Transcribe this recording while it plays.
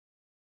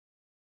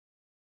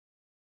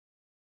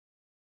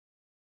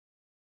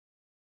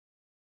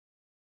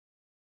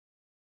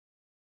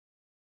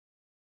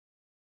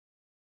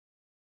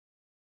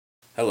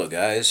Hello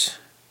guys,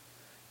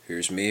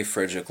 here's me,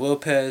 Frederick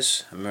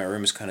Lopez. My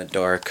room is kind of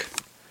dark.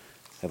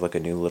 I have like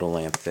a new little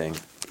lamp thing.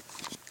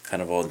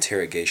 Kind of all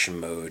interrogation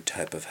mode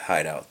type of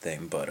hideout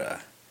thing,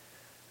 but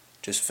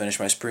just finished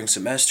my spring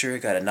semester,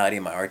 got a 90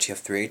 in my RTF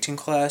 318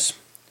 class.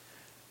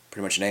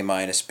 Pretty much an A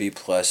minus, B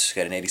plus,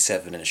 got an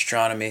 87 in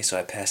astronomy, so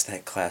I passed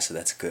that class, so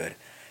that's good.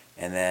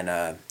 And then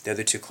the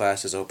other two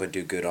classes I hope I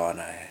do good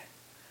on.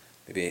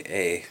 Maybe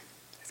A,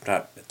 if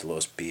not at the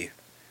lowest B,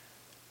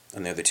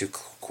 on the other two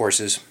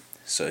courses.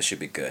 So it should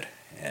be good.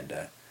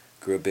 And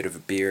grew a bit of a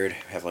beard.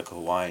 Have like a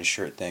Hawaiian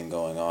shirt thing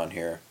going on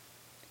here.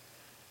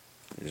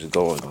 Just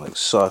going like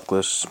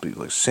sockless,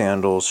 like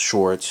sandals,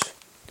 shorts.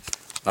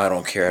 I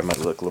don't care. I might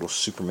look little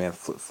Superman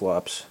flip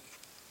flops.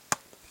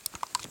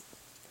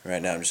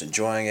 Right now I'm just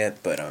enjoying it,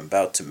 but I'm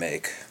about to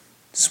make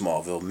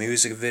Smallville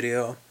music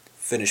video.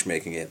 Finish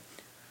making it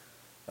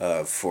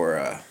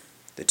for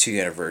the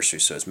 2-year anniversary.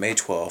 So it's May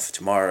 12th.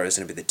 Tomorrow is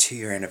going to be the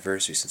 2-year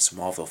anniversary since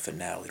Smallville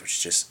finale, which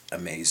is just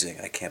amazing.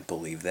 I can't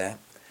believe that.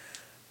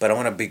 But I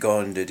want to be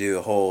going to do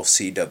a whole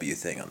CW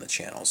thing on the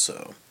channel,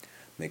 so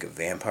make a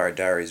Vampire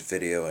Diaries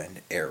video and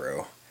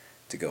Arrow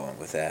to go on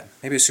with that.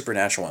 Maybe a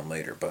Supernatural one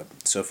later, but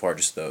so far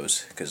just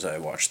those, because I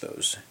watched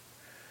those.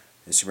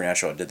 In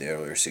Supernatural I did the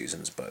earlier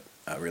seasons, but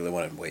I really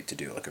want to wait to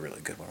do like a really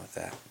good one with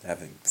that. I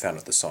haven't found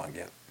out the song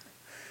yet.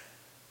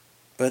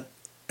 But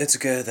it's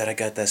good that I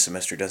got that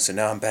semester done, so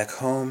now I'm back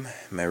home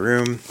in my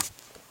room.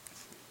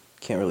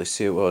 Can't really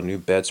see it well, new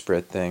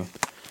bedspread thing.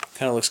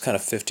 Kind of looks kind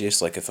of 50ish,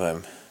 like if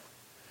I'm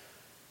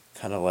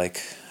kind of like,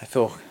 I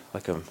feel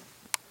like I'm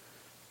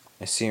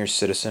a senior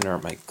citizen or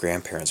at my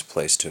grandparents'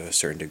 place to a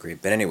certain degree.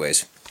 But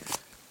anyways,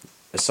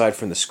 aside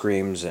from the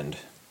screams and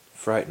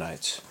Fright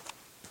Nights,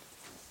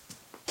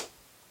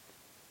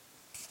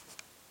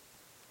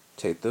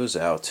 take those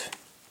out.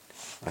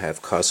 I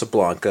have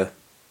Casablanca,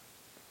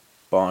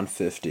 Bond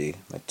 50,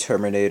 my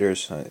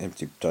Terminators,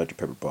 empty Dr.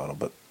 Pepper bottle,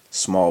 but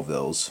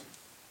Smallvilles,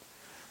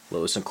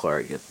 Lois and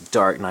Clark, get the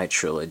Dark Knight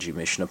trilogy,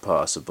 Mission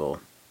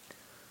Impossible.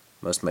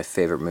 Most of my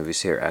favorite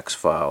movies here: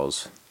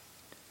 X-Files,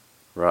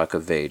 Rock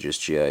of Ages,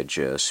 G.I.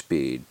 Joe,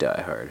 Speed,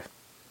 Die Hard.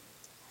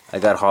 I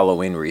got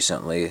Halloween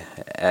recently,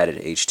 added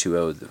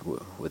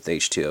H2O with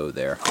H2O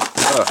there.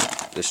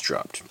 Oh, this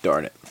dropped.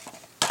 Darn it.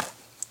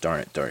 Darn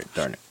it, darn it,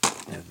 darn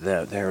it.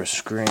 There was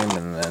Scream,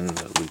 and then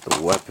the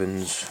Lethal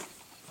Weapons.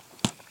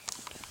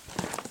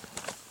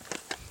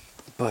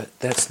 But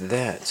that's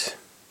that.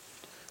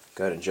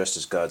 Got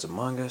Injustice, Gods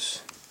Among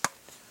Us.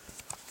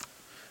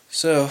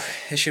 So,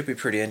 it should be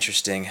pretty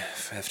interesting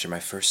after my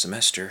first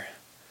semester.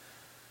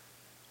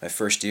 My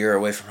first year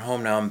away from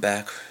home, now I'm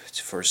back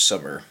for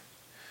summer.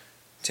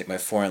 Take my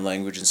foreign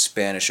language and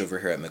Spanish over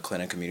here at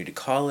McLennan Community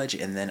College,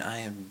 and then I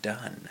am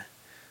done.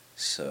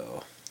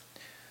 So,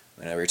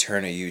 when I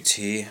return to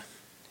UT,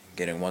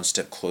 getting one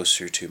step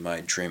closer to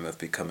my dream of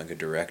becoming a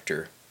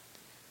director,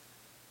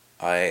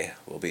 I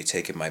will be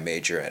taking my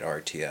major at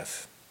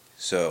RTF.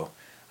 So,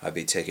 I'll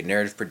be taking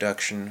narrative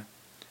production,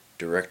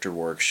 director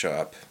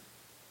workshop,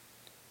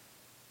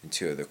 and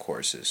 2 other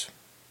courses.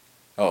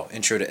 Oh,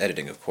 intro to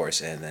editing, of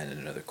course, and then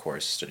another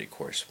course, study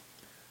course.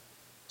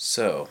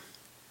 So,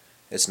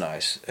 it's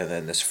nice. And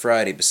then this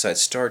Friday,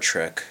 besides Star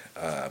Trek,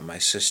 my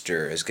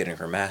sister is getting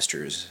her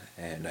master's,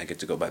 and I get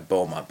to go by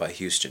Beaumont, by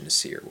Houston, to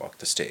see her walk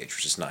the stage,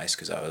 which is nice,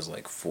 because I was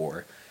like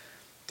 3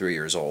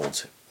 years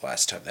old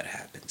last time that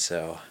happened.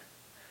 So,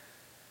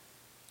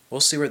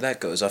 we'll see where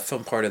that goes. I'll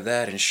film part of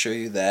that and show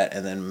you that,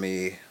 and then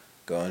me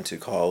going to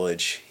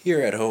college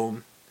here at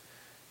home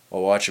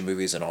while watching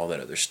movies and all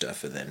that other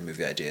stuff, and then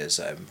movie ideas.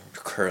 I'm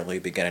currently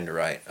beginning to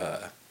write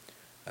a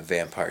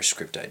vampire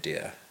script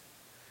idea.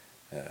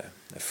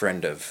 A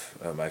friend of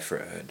my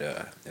friend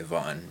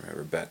Yvonne,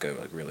 Rebecca,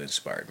 like really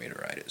inspired me to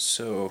write it.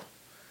 So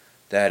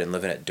that and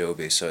living at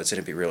Dobie, so it's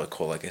gonna be really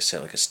cool. Like I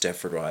said, like a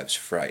Stepford Wives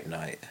Fright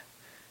Night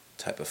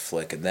type of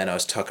flick. And then I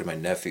was talking to my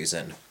nephews,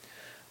 and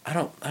I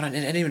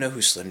didn't even know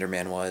who Slender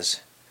Man was,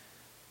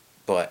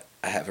 but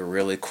I have a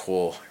really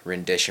cool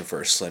rendition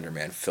for a Slender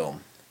Man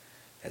film.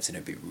 That's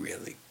going to be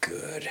really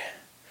good.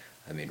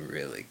 I mean,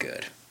 really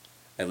good.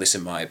 At least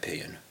in my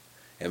opinion.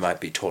 It might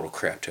be total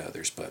crap to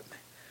others, but,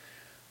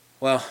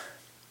 well,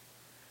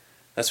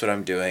 that's what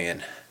I'm doing,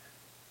 and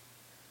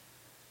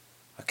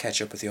I'll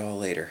catch up with you all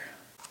later.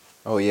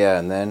 Oh yeah,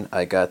 and then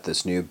I got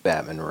this new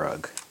Batman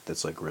rug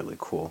that's like really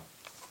cool.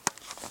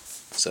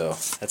 So,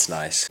 that's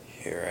nice.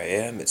 Here I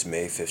am, it's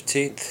May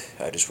 15th.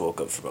 I just woke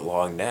up from a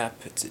long nap.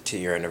 It's a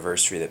 2-year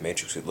anniversary that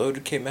Matrix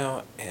Reloaded came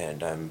out,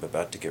 and I'm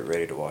about to get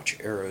ready to watch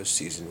Arrow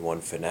Season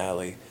 1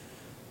 finale.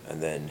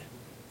 And then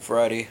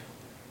Friday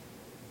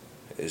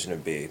is going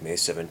to be May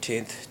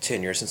 17th,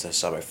 10 years since I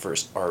saw my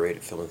first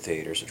R-rated film in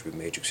theaters, which was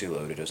Matrix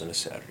Reloaded. It was on a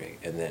Saturday.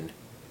 And then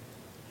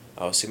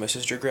I'll see my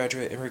sister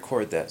graduate and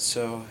record that,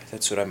 so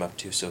that's what I'm up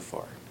to so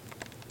far.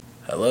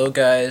 Hello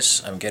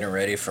guys, I'm getting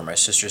ready for my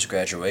sister's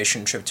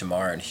graduation trip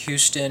tomorrow in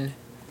Houston.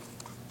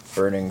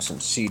 Burning some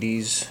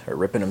CDs, or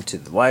ripping them to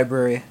the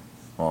library.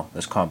 Well,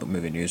 there's comic book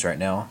movie news right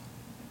now,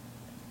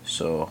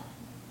 so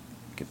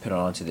I can put it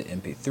onto the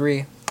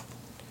MP3.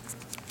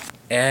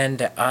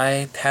 And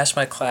I passed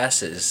my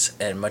classes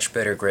at a much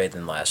better grade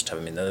than last time.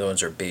 I mean, the other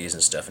ones are B's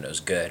and stuff, and it was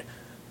good.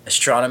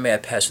 Astronomy, I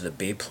passed with a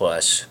B+.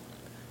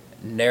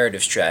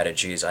 Narrative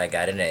strategies, I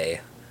got an A.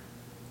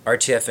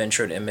 RTF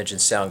intro to image and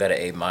sound got an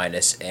A-,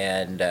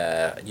 and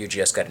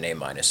UGS got an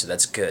A-, so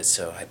that's good.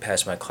 So I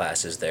passed my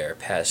classes there.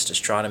 Passed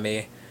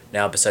astronomy.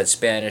 Now, besides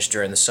Spanish,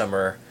 during the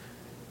summer,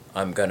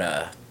 I'm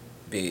gonna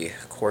be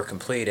core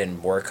complete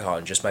and work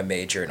on just my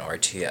major in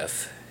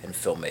RTF and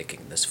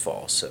filmmaking this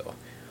fall. So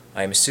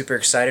I'm super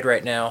excited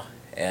right now,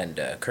 and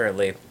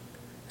currently,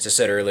 as I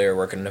said earlier,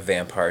 working on a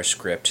vampire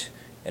script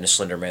and a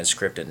Slenderman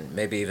script and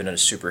maybe even a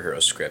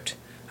superhero script.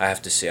 I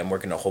have to say, I'm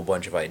working a whole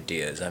bunch of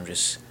ideas. I'm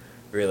just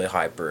really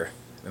hyper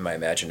in my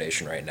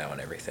imagination right now and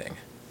everything.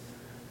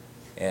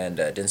 And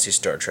didn't see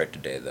Star Trek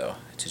today, though.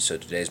 So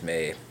today's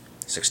May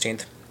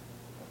 16th.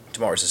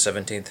 Tomorrow's the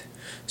 17th.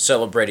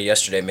 Celebrated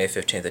yesterday, May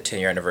 15th, the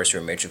 10-year anniversary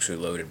of Matrix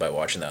Reloaded by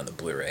watching that on the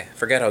Blu-ray.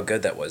 Forget how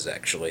good that was,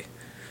 actually.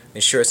 I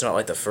mean, sure, it's not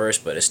like the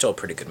first, but it's still a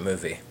pretty good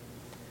movie.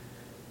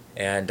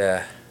 And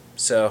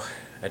so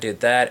I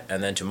did that,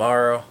 and then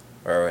tomorrow,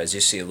 or as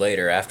you see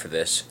later after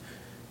this,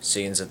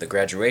 scenes of the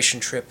graduation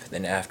trip,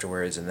 then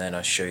afterwards, and then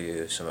I'll show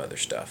you some other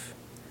stuff.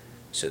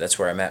 So that's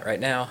where I'm at right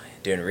now,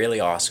 doing really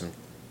awesome.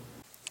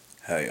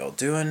 How y'all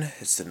doing?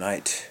 It's the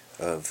night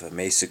of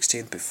May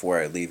 16th before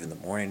I leave in the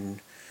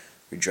morning.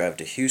 We drive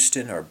to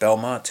Houston, or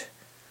Belmont,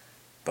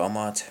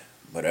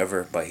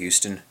 whatever, by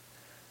Houston.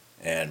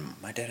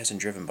 And my dad hasn't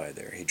driven by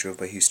there. He drove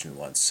by Houston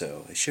once,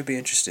 so it should be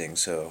interesting.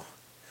 So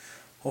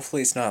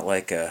hopefully it's not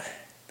like a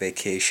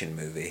vacation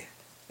movie.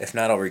 If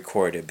not, I'll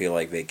record it. Be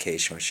like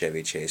Vacation with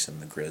Chevy Chase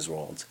and the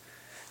Griswolds.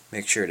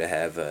 Make sure to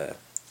have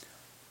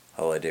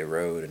Holiday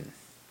Road and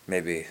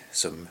maybe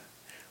some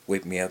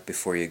Wake Me Up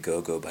Before You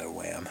Go by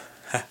Wham.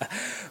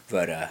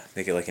 But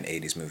make it like an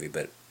 80s movie.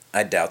 But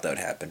I doubt that would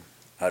happen.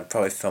 I'd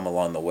probably film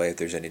along the way if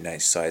there's any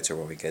nice sights or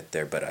when we get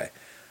there. But I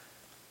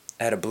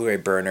had a Blu-ray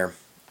burner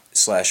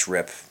 /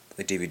 rip,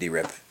 a DVD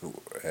rip,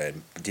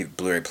 and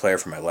Blu-ray player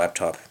for my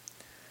laptop.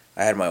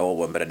 I had my old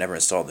one, but I never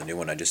installed the new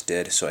one. I just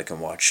did, so I can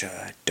watch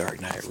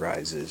Dark Knight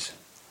Rises.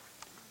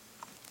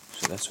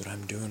 So that's what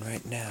I'm doing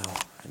right now,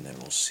 and then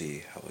we'll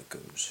see how it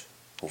goes.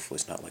 Hopefully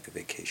it's not like a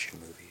vacation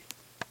movie.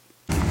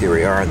 Here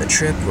we are on the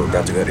trip. We're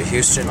about to go to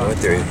Houston. We went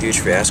through a huge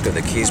fiasco,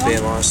 the keys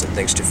being lost, and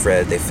thanks to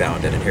Fred, they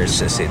found it. And here's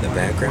Sissy in the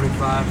background.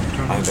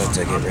 I'm about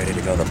to get ready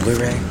to go on the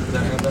Blu-ray.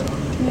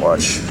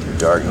 Watch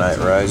Dark Knight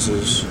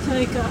Rises.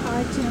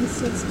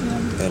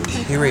 And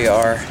here we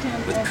are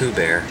with Pooh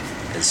Bear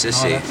and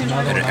Sissy in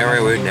an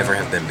area we would never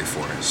have been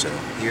before. So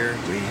here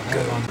we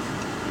go.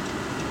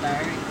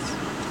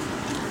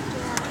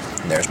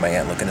 And there's my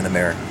aunt looking in the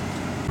mirror.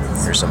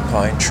 Here's some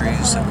pine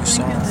trees that we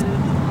saw.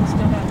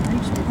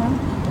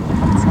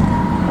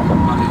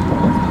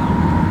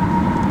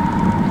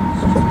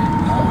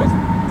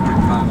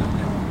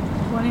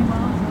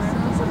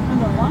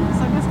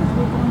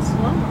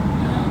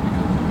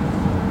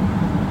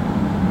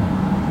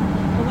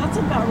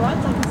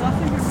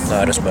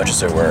 Not as much as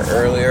there were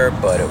earlier,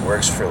 but it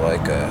works for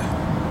like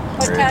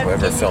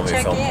whoever film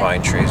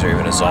pine trees or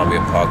even a zombie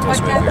apocalypse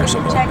movie or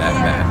something like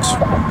Mad Max.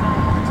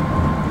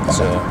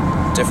 So,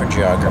 different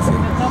geography.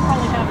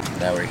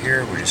 Now we're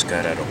here, we just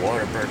got out of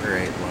Whataburger,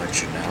 ate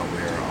lunch, and now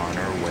we are on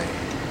our way.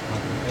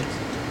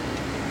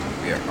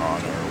 We are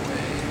on our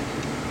way.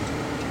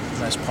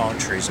 Nice palm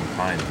trees and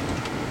pine.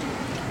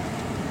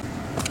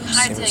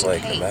 Seems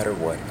like no matter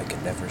what, I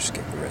can never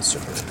skip the rest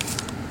of it.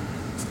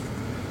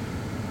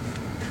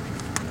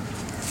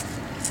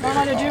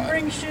 Mama, did you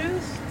bring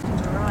shoes?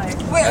 Alright.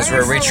 As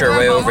we're reaching our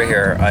way over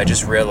here, I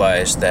just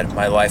realized that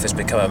my life has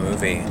become a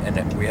movie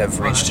and we have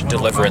reached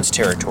deliverance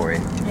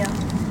territory. Yeah.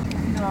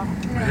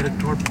 We're headed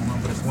toward Puma,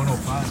 but it's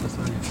 105. That's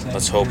what you're saying.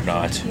 Let's hope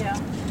not. Yeah.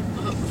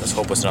 Let's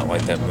hope it's not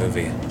like that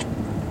movie.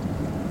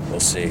 We'll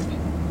see.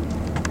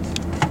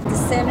 The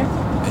center.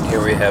 And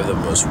here we have the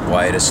most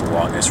widest,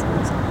 longest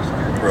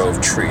row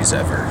of trees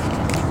ever.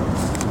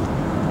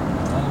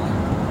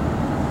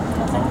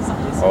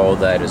 All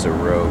that is a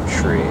row of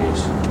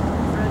trees.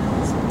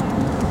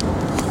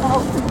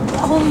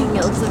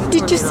 Oh,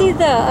 did you see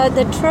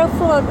the truck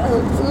full of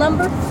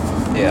lumber?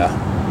 Yeah.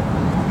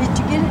 Did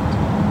you get it?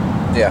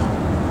 Yeah.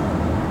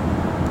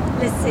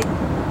 Let's see.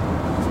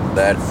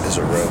 That is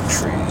a row of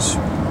trees.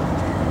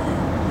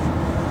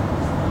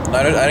 No,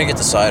 I didn't get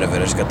the side of it, I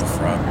just got the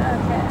front.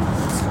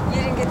 Okay.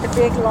 You didn't get the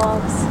big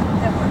logs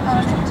that were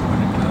on it?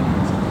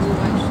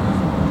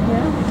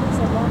 Yeah, it's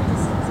a lot the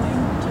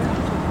same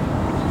territory.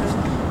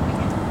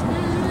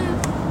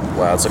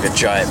 Wow, it's like a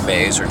giant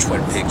maze or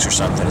Twin Peaks or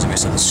something. It's gonna be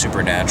something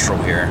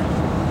supernatural here.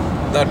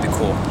 That'd be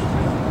cool.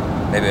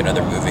 Maybe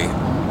another movie.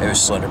 Maybe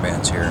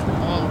Slenderman's here.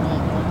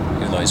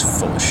 Even though he's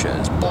full of shit,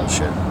 it's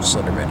bullshit.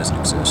 Slenderman doesn't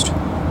exist.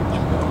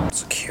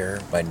 So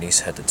here, my niece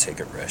had to take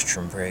a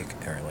restroom break,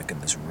 and we're like in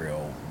this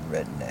real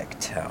redneck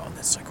town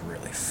that's like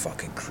really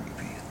fucking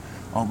creepy.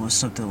 Almost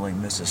something like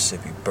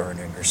Mississippi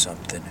Burning or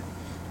something.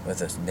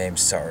 With a name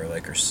Sour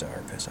Lake or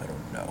Sour Piss, I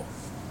don't know.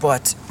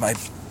 But my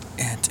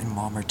aunt and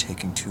mom are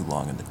taking too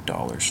long in the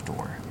dollar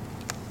store.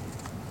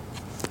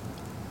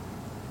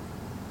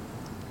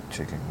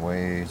 Taking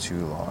way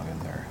too long in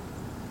there.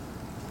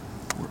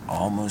 We're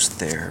almost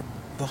there,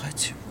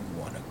 but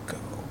we want to go.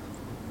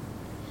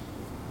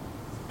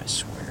 I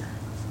swear.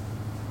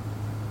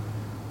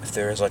 If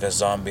there was like a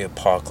zombie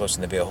apocalypse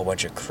and there'd be a whole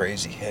bunch of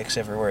crazy hicks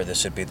everywhere,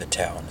 this would be the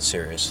town,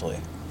 seriously.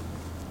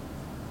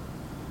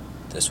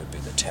 This would be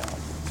the town.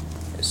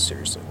 It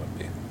seriously would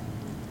be.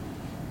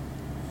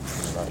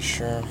 I'm not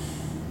sure,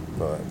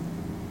 but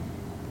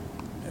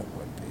it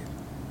would be.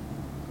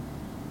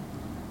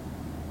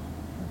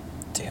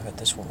 Damn it,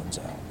 this woman's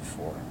out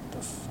before. What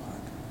the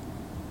fuck?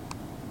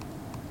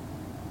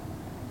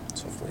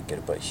 So hopefully get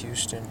it by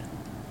Houston.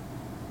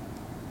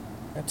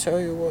 I tell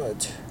you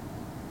what.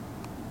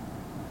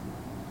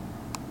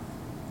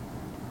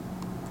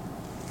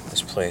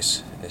 This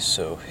place is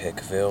so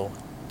Hickville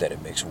that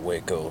it makes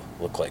Waco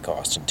look like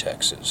Austin,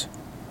 Texas.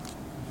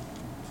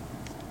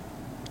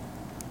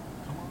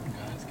 Come on,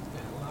 guys, get the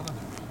hell out of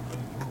there. I'm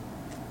ready to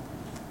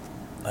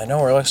go. I know,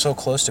 we're like so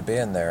close to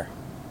being there.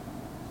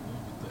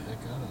 Get the heck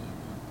out of there,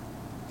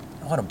 man. I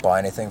don't want to buy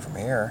anything from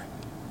here.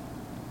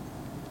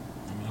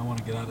 I mean, I want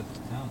to get out of this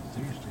town.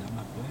 Seriously, I'm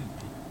not playing.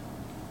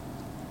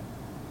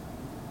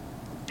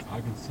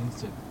 I can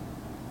sense it.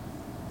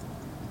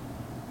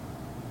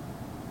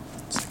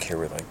 It's like here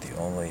we're like the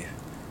only...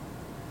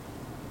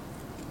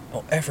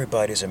 Well,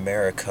 everybody's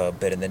America,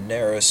 but in the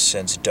narrowest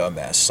sense,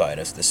 dumbass side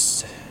of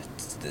this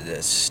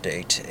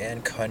state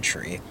and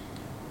country,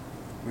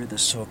 we're the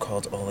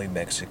so-called only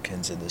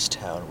Mexicans in this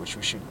town, which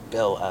we should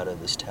bail out of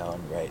this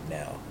town right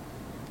now.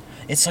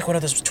 It's like one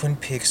of those Twin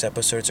Peaks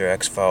episodes or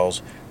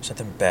X-Files,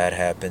 something bad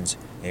happens,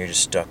 and you're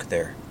just stuck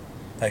there.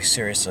 Like,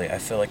 seriously, I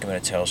feel like I'm in a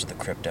Tales of the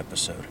Crypt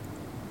episode.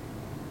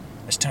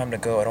 It's time to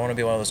go. I don't want to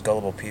be one of those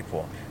gullible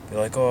people. Be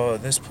like, oh,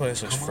 this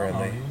place looks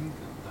friendly.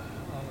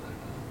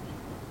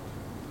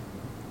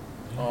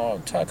 Oh,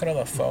 I'm talking on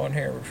the phone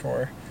here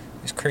before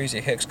these crazy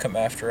hicks come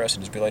after us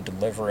and just be like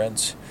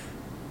Deliverance.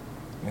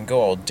 We can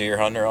go all deer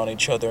hunter on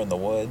each other in the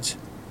woods.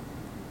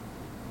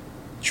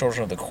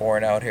 Children of the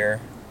Corn out here.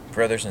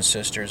 Brothers and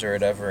sisters or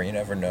whatever, you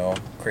never know.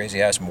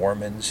 Crazy ass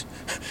Mormons.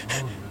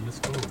 Oh, man, let's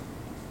go.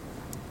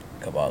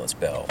 Come on, let's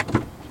bail.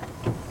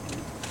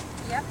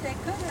 Yep, they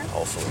could have.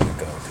 Hopefully we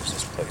go, because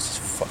this place is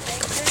fucking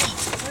crazy.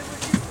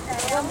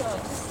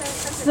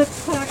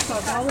 $6 for a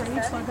dollar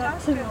each, so I got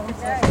two of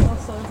them.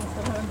 Also,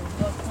 instead of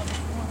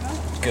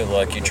 $100. Good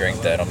luck, you drink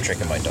that. I'm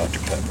drinking my Dr.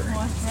 Pepper.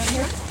 Right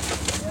here?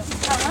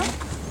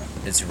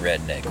 It's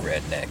redneck.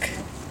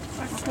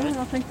 I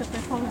think that they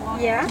probably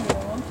locked Yeah. it on,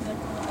 so they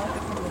probably locked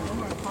it from the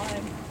door and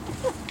hide.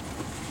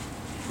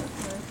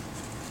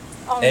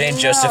 Oh, It ain't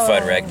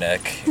justified, no.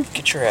 redneck.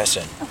 Get your ass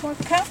in. Oh,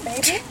 come,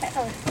 baby.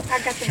 I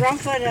got the wrong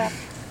foot up.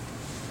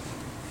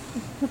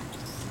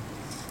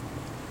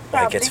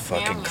 That gets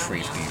Probably. fucking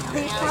creepy.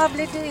 He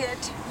probably did.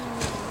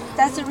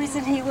 That's the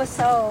reason he was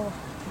so.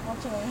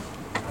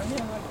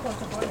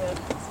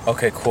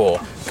 Okay, cool.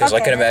 Because I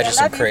Okay, can imagine I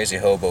some love you. crazy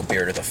hobo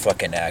beard with a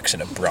fucking axe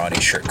and a brawny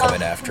shirt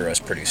coming after us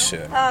pretty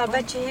soon. Oh,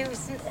 but he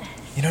was.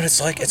 You know what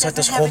it's like? It's like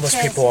those Doesn't have a homeless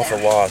chance people off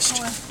of now.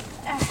 Lost.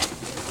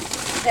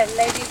 That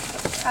lady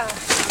that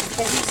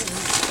he's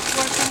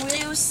working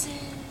with.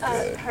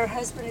 Her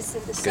husband is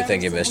in the service. Good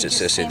thing you and missed he it,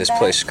 just sissy. came This back.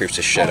 place creeps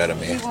the shit out of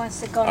me. He wants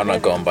to go I'm not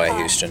live going in, by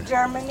Houston.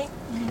 Germany.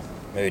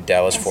 Maybe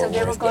Dallas, And so Fort they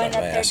were Worth, but going I'm my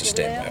up there ass to to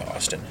stay live. by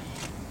Austin.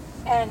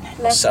 And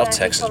last South night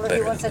Texas he told her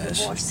better he wants a than this.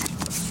 divorce.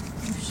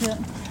 Shit.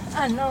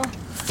 I know.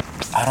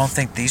 I don't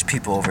think these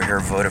people over here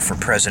voted for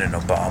President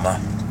Obama.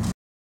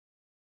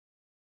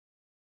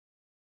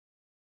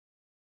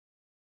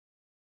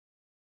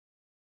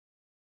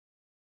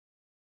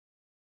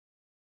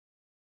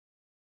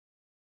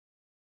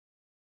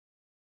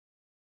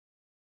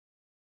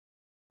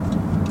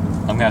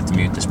 I'm gonna have to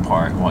mute this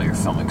part while you're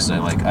filming because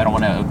I don't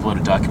want to upload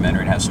a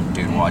documentary and have some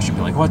dude watch and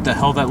be like, what the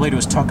hell, that lady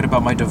was talking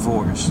about my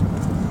divorce. That's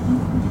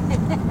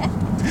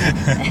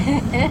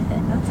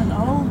an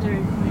older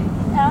thing.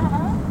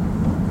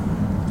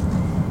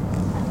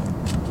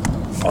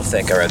 I'll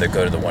think I'd rather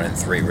go to the one in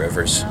Three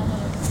Rivers. You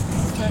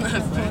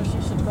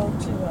should go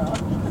to,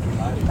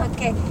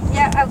 Okay.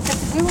 Yeah,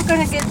 because we were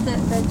going to get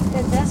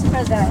that's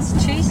for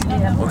the cheese.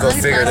 We'll go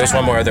figure there's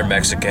one more other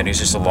Mexican. He's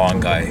just a long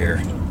guy here.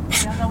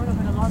 yeah, that would have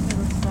been a lot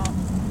better stop.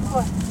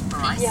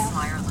 Yeah.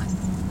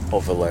 Oh,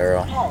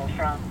 Valero.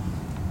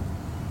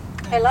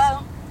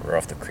 Hello? We're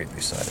off the creepy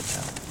side of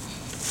town.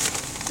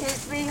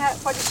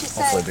 What did she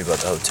say? Hopefully we'll be at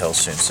the hotel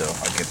soon, so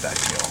I'll get back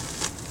to y'all.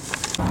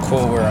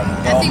 Cool, we're on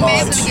I think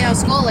May's gonna get out of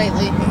school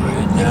lately.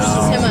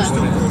 Just him a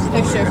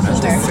picture We're gonna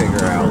have to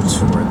figure out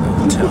where the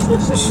hotel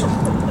is.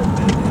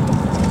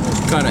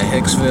 Kind of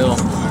Hicksville.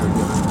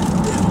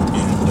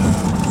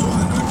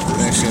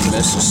 We're actually in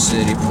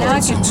Mississippi, Now I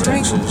parts can of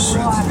drink Texas.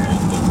 water.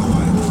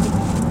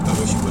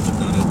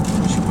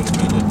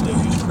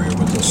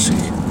 We'll see.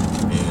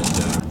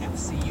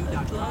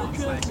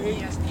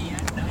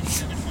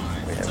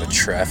 We have a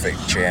traffic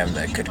jam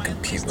that could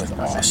compete with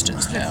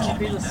Austin's now.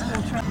 Be the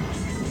school traffic.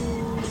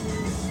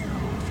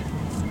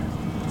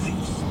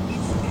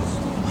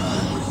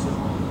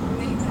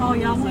 Oh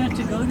yeah, I wanted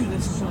to go to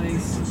this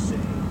place.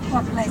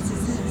 What place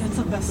is it? It's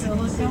a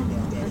basilica.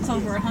 It's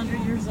over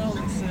 100 years old,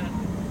 they said.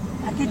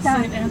 Aquí The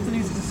está. St.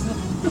 Anthony's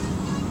Basilica.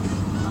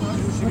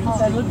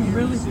 That looks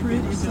really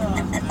pretty.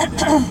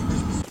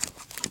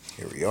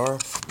 Here we are,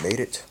 made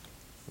it.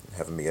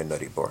 Having me a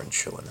nutty bar and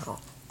chilling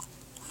out.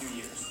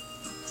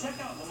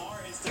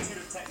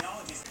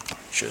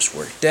 Just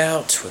worked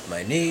out with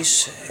my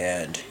niece,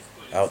 and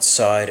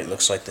outside it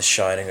looks like the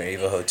Shining or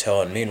Eva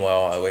Hotel, and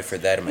meanwhile I wait for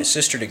Dad and my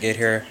sister to get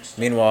here.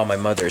 Meanwhile my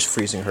mother is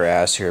freezing her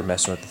ass here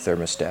messing with the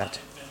thermostat.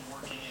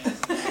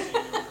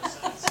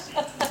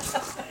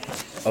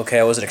 Okay,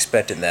 I wasn't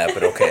expecting that,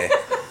 but okay.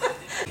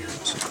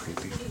 So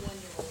creepy.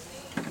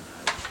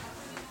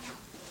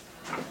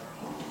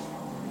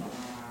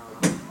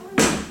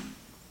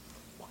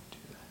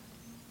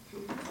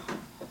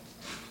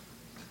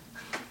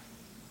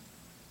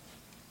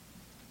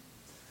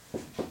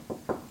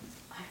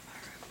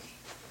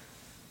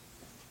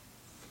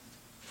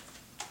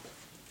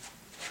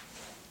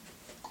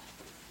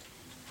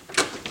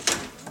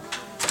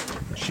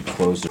 She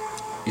closed it.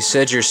 You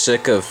said you're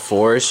sick of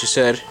forests, you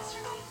said?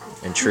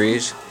 And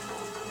trees?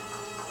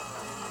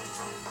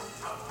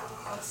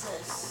 What's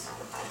this?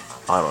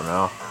 I don't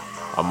know.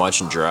 I'm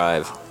watching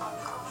Drive.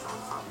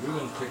 We're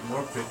gonna take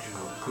more pictures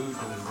of food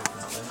doing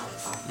different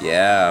things.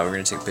 Yeah, we're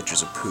gonna take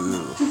pictures of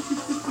poo.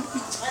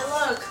 Hey,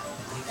 look.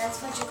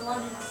 That's what you're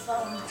learning the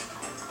phone.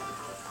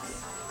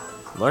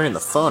 I'm learning the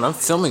phone. I'm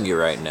filming you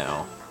right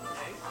now.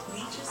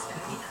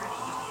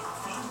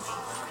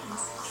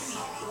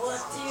 What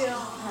do you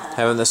have?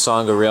 Having the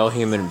song A Real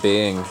Human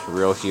Being, A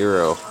Real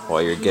Hero,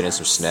 while you're getting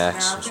some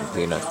snacks and some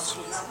peanuts.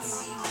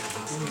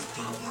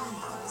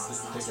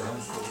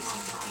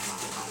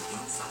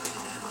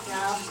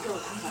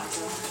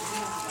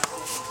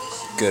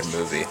 Good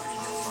movie.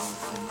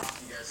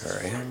 Here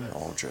I am,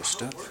 all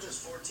dressed up,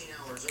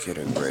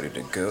 getting ready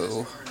to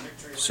go.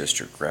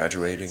 Sister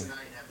graduating.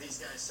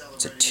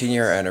 It's a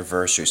 10-year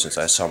anniversary since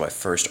I saw my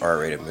first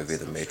R-rated movie,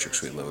 The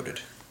Matrix Reloaded.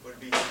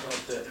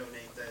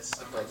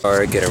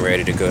 Alright, getting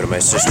ready to go to my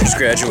sister's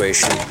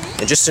graduation.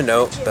 And just a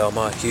note,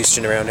 Belmont,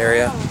 Houston around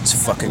area, it's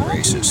fucking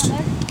racist.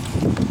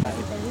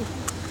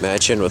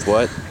 Matching with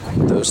what?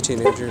 Those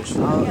teenagers?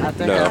 I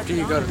think No. after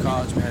you go to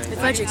college, man.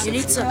 Frederick, you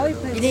need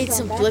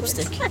some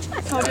lipstick.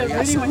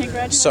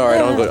 Sorry,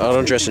 I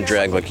don't dress in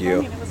drag like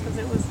you.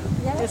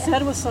 His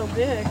head was so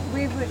big.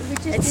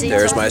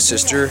 There's my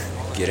sister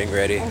getting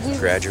ready,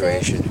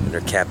 graduation, in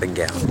her cap and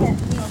gown.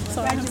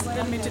 So I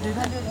didn't mean to do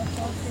that.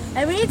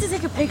 And we need to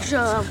take a picture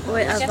of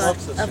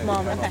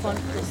mom and fun.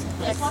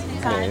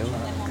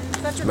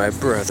 My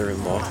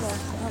brother-in-law,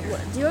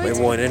 my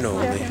one and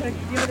only. You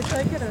want to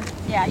take it? Or?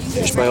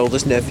 There's my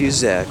oldest nephew,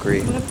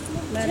 Zachary.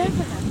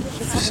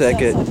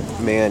 Second,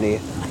 Manny,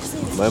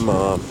 my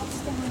mom,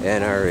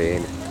 and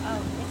Irene.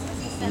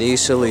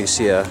 Niece,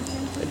 Alicia,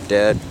 and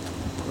Dad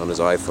on his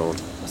iPhone.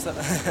 What's that?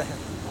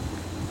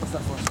 What's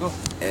that for? School?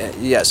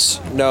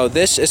 Yes. No,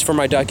 this is for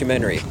my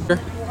documentary.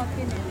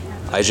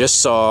 I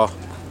just saw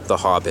The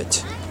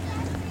Hobbit.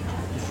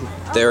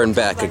 There and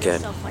back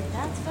again.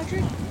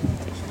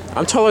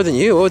 I'm taller than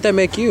you. What would that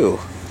make you?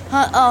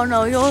 Oh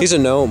no, you're. He's a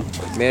gnome.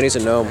 Manny's a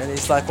gnome. And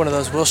he's like one of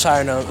those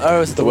Wilshire gnomes.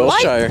 Oh, it's The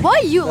Wilshire. Why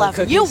are you The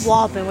laughing? You're cookies.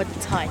 wobbling with the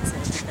tights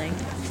and everything.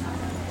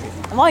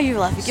 And why are you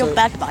laughing? Your So-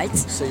 back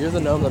bites. So you're the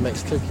gnome that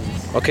makes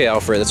cookies. Okay,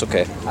 Alfred, that's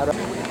okay.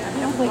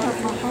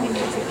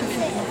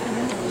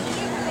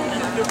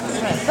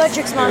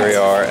 Frederick's mom. Here we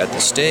are at the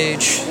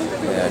stage,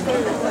 and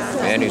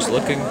Manny's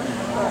looking.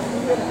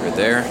 We're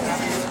there.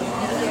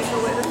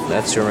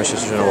 That's where my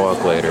sister's gonna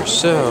walk later.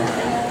 So,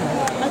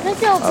 I think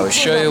they'll I will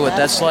show you what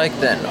that's like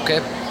then,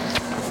 okay?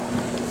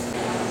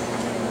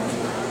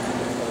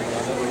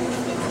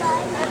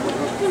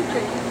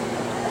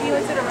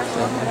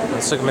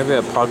 It's like maybe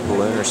a pug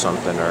balloon or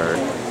something, or...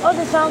 Oh,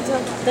 they found her.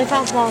 They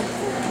found mom.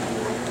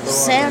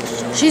 Sam.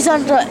 She's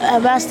under a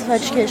Master of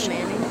Education.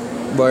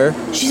 Where?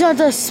 She's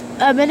under a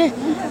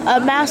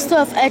Master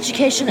of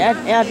Education and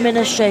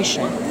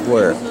Administration.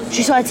 Where?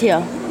 She's right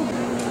here.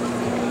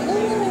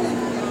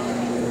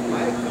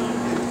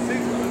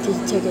 Did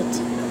you take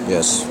it?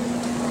 Yes.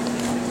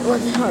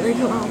 What the hell? They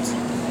go out.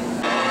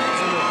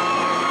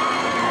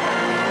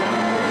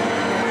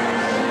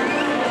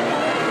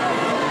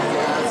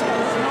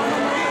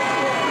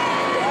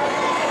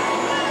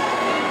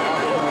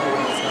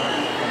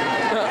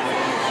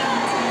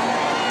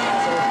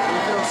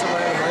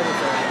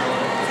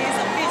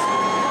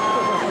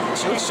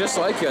 She looks just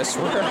like you, I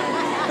swear.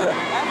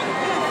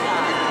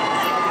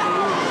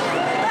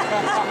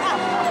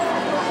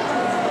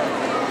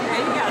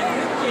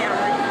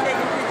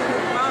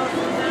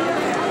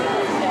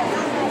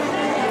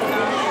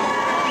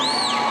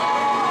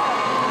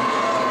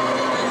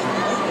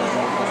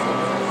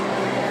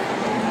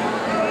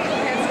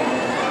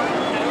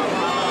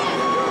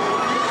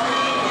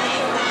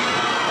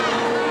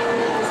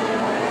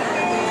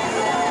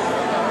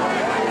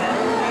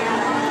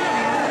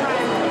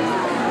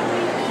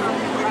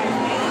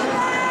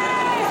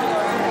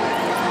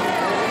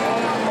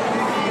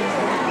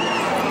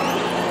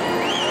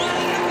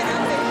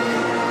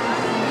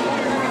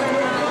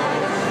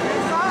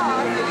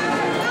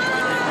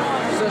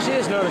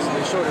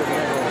 shorter than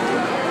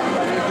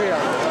everyone. We agree on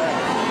that.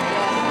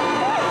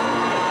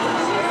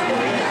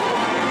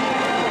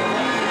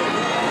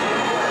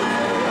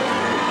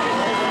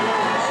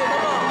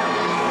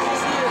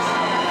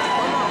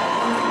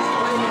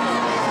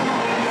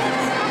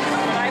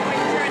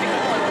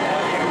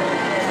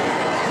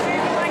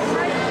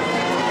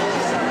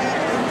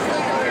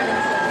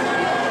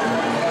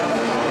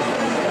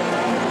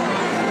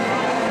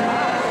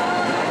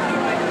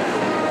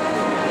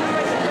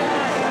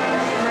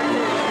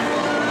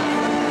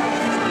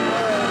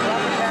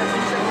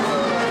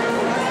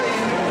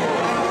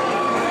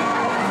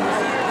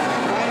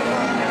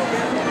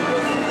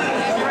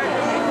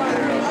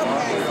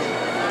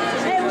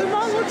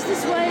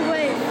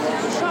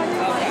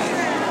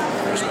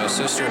 My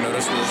sister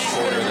noticeably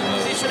shorter than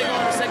those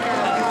around.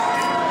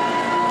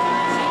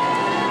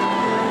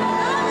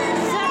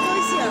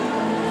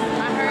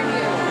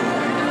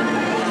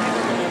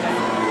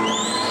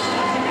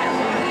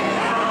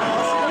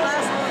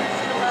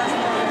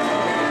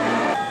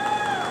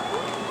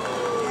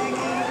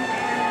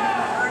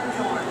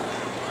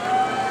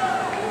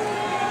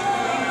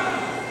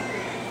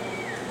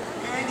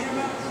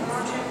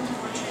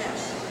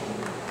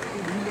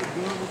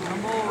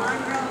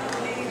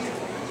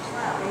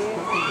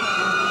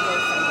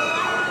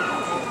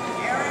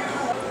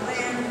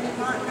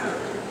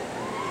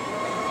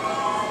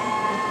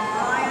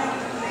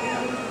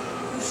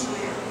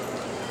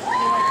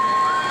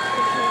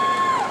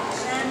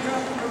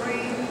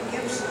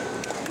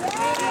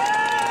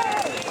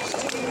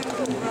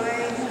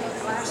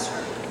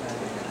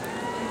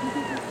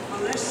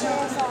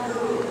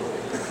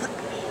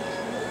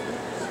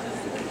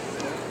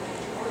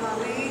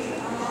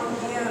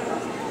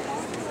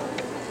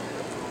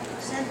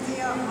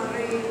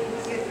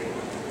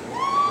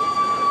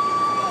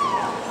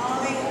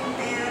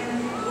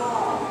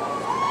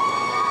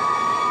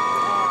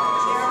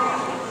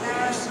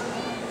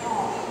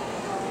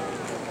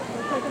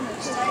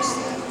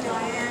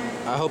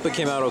 I hope it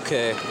came out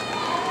okay. It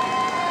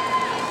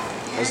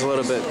was a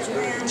little bit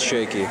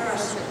shaky.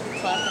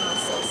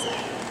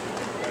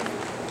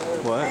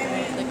 What?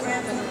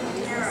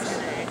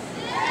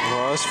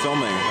 Well, I was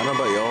filming. I don't know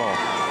about y'all.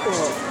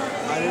 Well,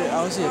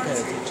 I wasn't paying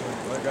attention.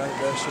 Like,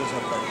 that shows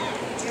up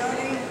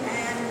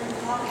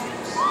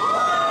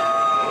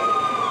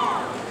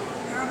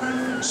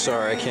back.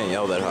 Sorry, I can't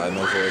yell that high.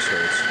 My voice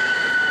hurts.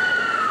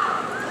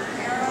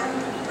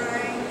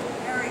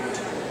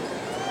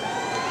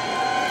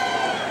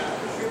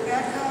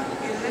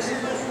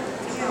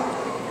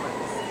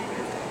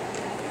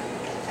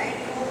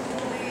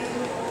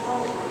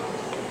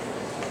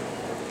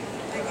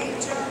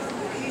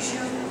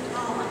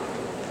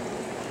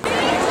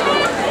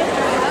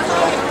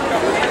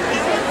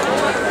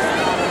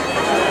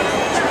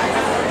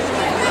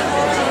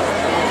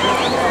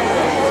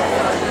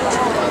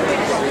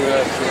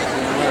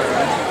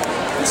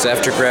 It's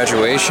after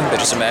graduation, but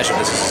just imagine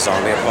this is a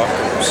zombie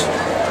apocalypse.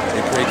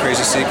 A pretty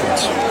crazy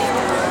sequence.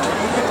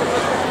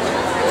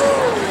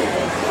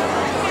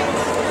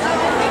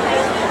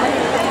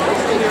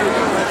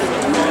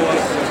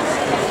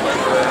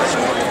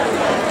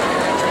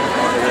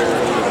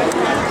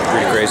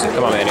 Pretty crazy.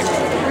 Come on, Manny. I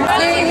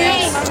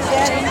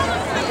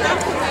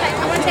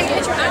want to take a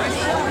picture of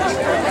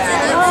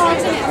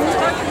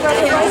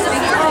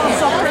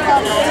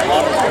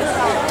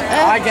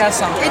I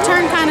guess I'm. It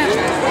turned kind of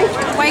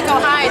Waco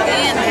high at the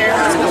end there.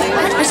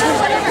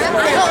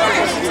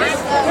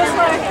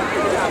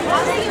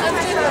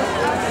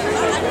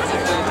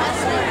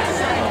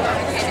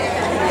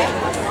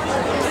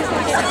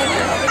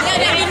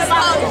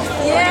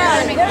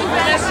 Yeah,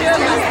 that's your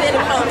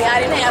pony. I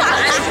didn't have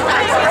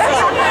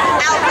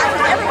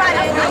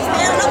everybody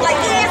looked like,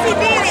 yes, he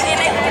did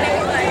it.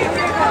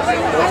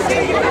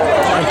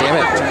 Oh, damn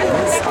it.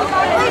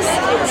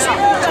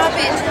 Stop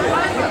it.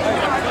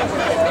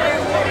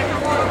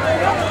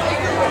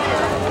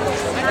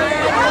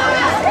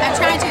 I'm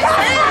trying to.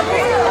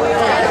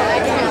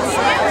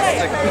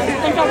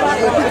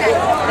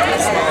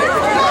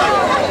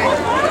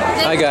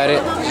 I got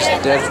it.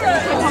 Just dead.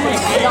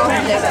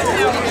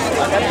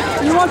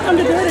 You want them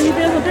to do it and you do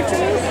the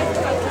pictures?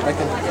 I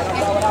can.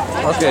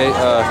 Okay,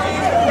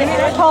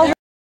 Paul.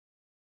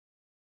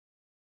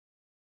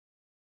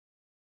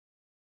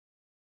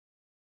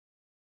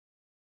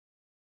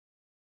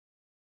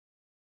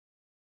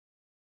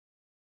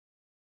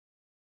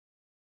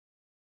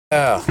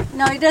 yeah.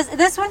 No, he does.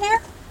 This one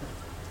here?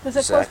 Does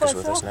it Zach close is by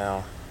with us itself?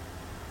 now.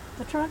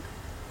 The truck?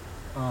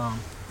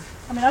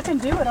 I mean, I can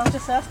do it. I was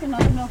just asking. I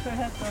didn't know if it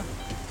had to.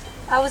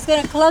 I was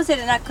going to close it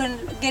and I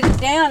couldn't get it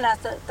down. I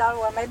thought,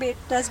 well, maybe it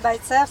does by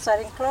itself, so I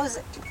didn't close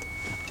it.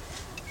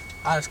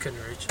 I just couldn't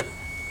reach it.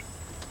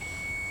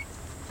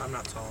 I'm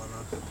not tall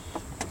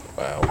enough.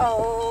 Wow.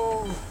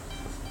 Oh.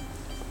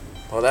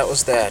 Well, that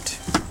was that.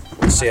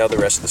 We'll see how the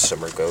rest of the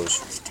summer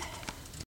goes.